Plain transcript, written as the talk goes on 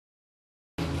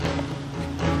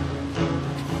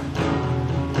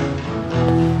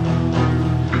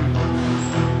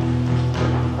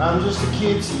I'm just a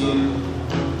kid to you.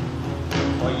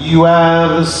 While you have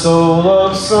the soul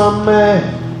of some man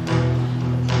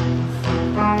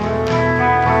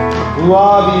who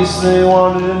obviously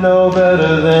wanted to know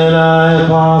better than I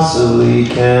possibly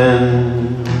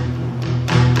can.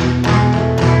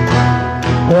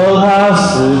 Held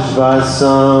hostage by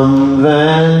some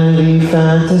vanity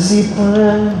fantasy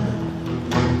plan,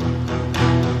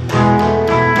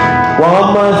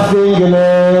 while my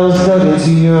fingernails dug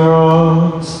into your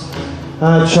arms,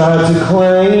 I tried to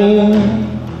claim.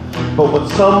 But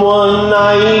with someone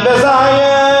naive as I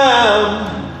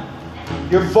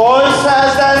am, your voice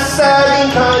has that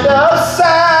sagging kind of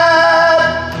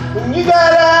sad. When you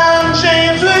got down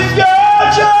James with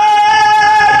your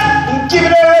dread and give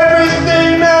it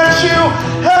everything that you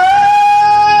had.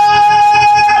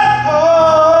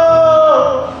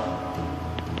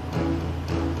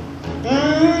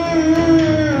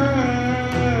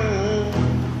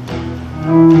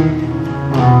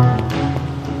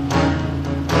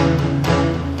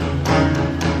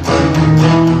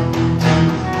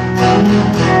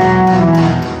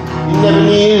 You never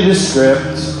needed a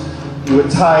script. You were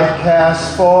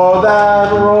typecast for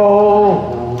that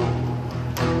role.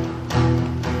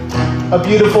 A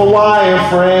beautiful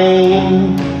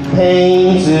wireframe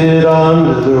painted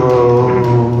under the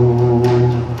road.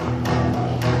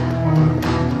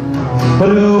 But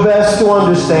who best to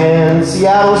understand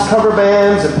Seattle's cover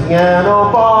bands and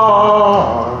piano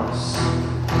bars?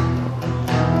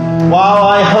 While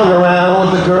I hung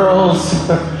around with the girls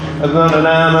running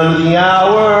out under the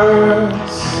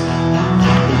hours,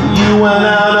 you went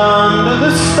out under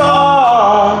the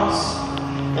stars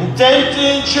and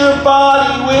dented your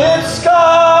body with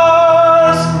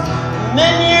scars. And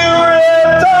then you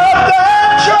ripped up that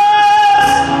dress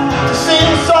to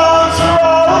sing songs for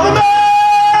all of the men.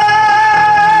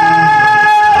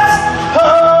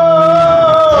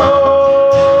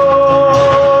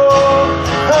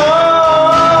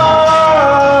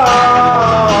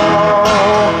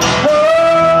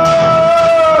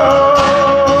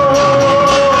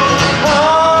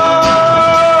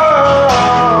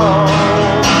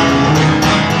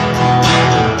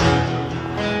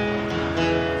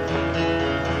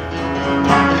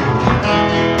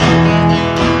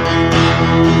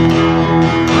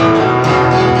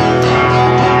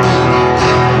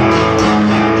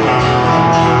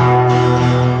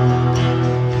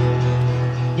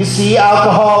 You see,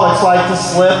 alcoholics like to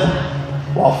slip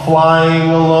while flying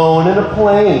alone in a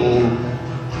plane.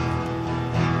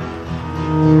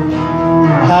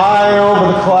 High over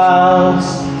the clouds,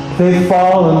 they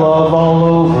fall in love all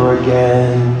over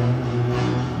again.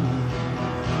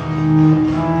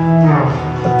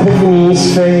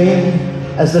 Epiphanies fade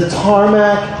as the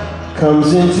tarmac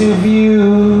comes into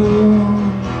view.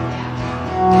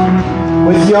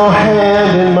 With your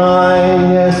hand in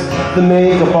mine, yes, the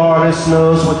makeup artist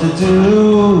knows what to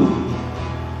do.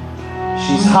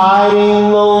 She's hiding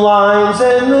the lines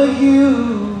and the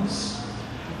hues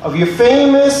of your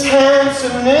famous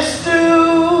handsomeness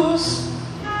dues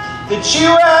that you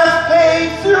have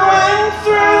paid through and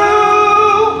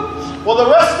through. Well, the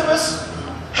rest of us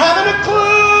haven't a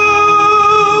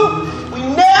clue. We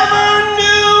never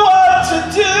knew what to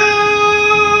do.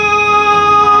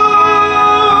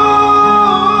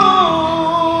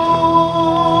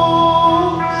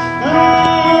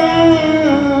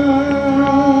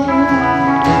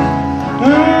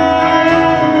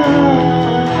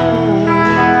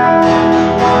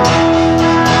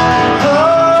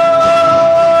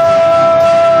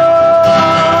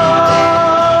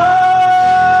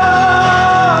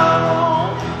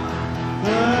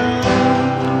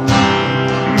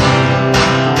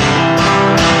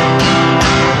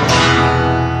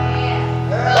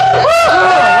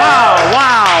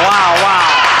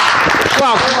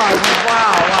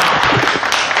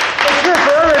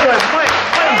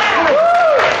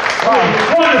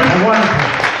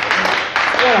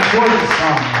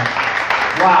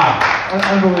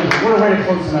 Unbelievable. What a way to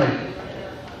close tonight.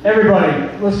 Everybody,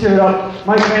 let's give it up.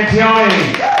 Mike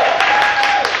Mantione.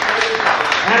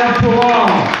 Adam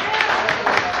Sloan.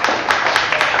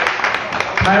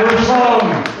 Sloan.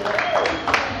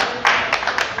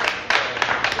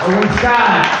 Owen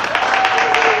Scott.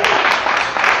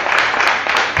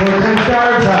 Cortez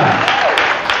Garza.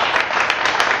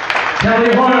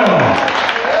 Kelly Hoyle.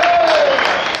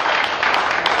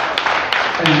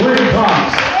 And William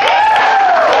Parke.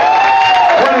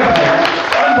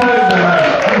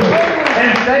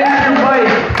 And thank you,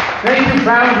 Mike. Thank you,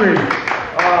 Foundry.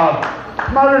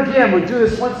 Come out again. We do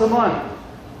this once a month.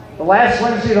 The last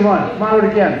Wednesday of the month. Come out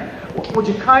again. Would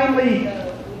you kindly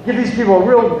give these people a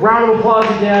real round of applause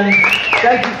again.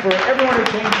 Thank you for everyone who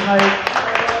came tonight.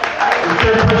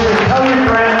 Tell your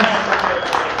friends.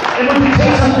 And when you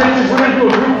take some pictures, we're going to do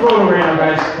a group photo right now,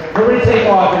 guys. Nobody take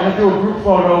off. We're going to do a group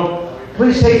photo.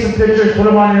 Please take some pictures, put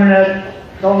them on the internet.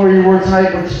 Tell them where you were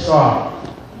tonight, what you saw.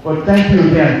 But thank you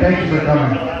again. Thank you for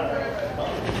coming.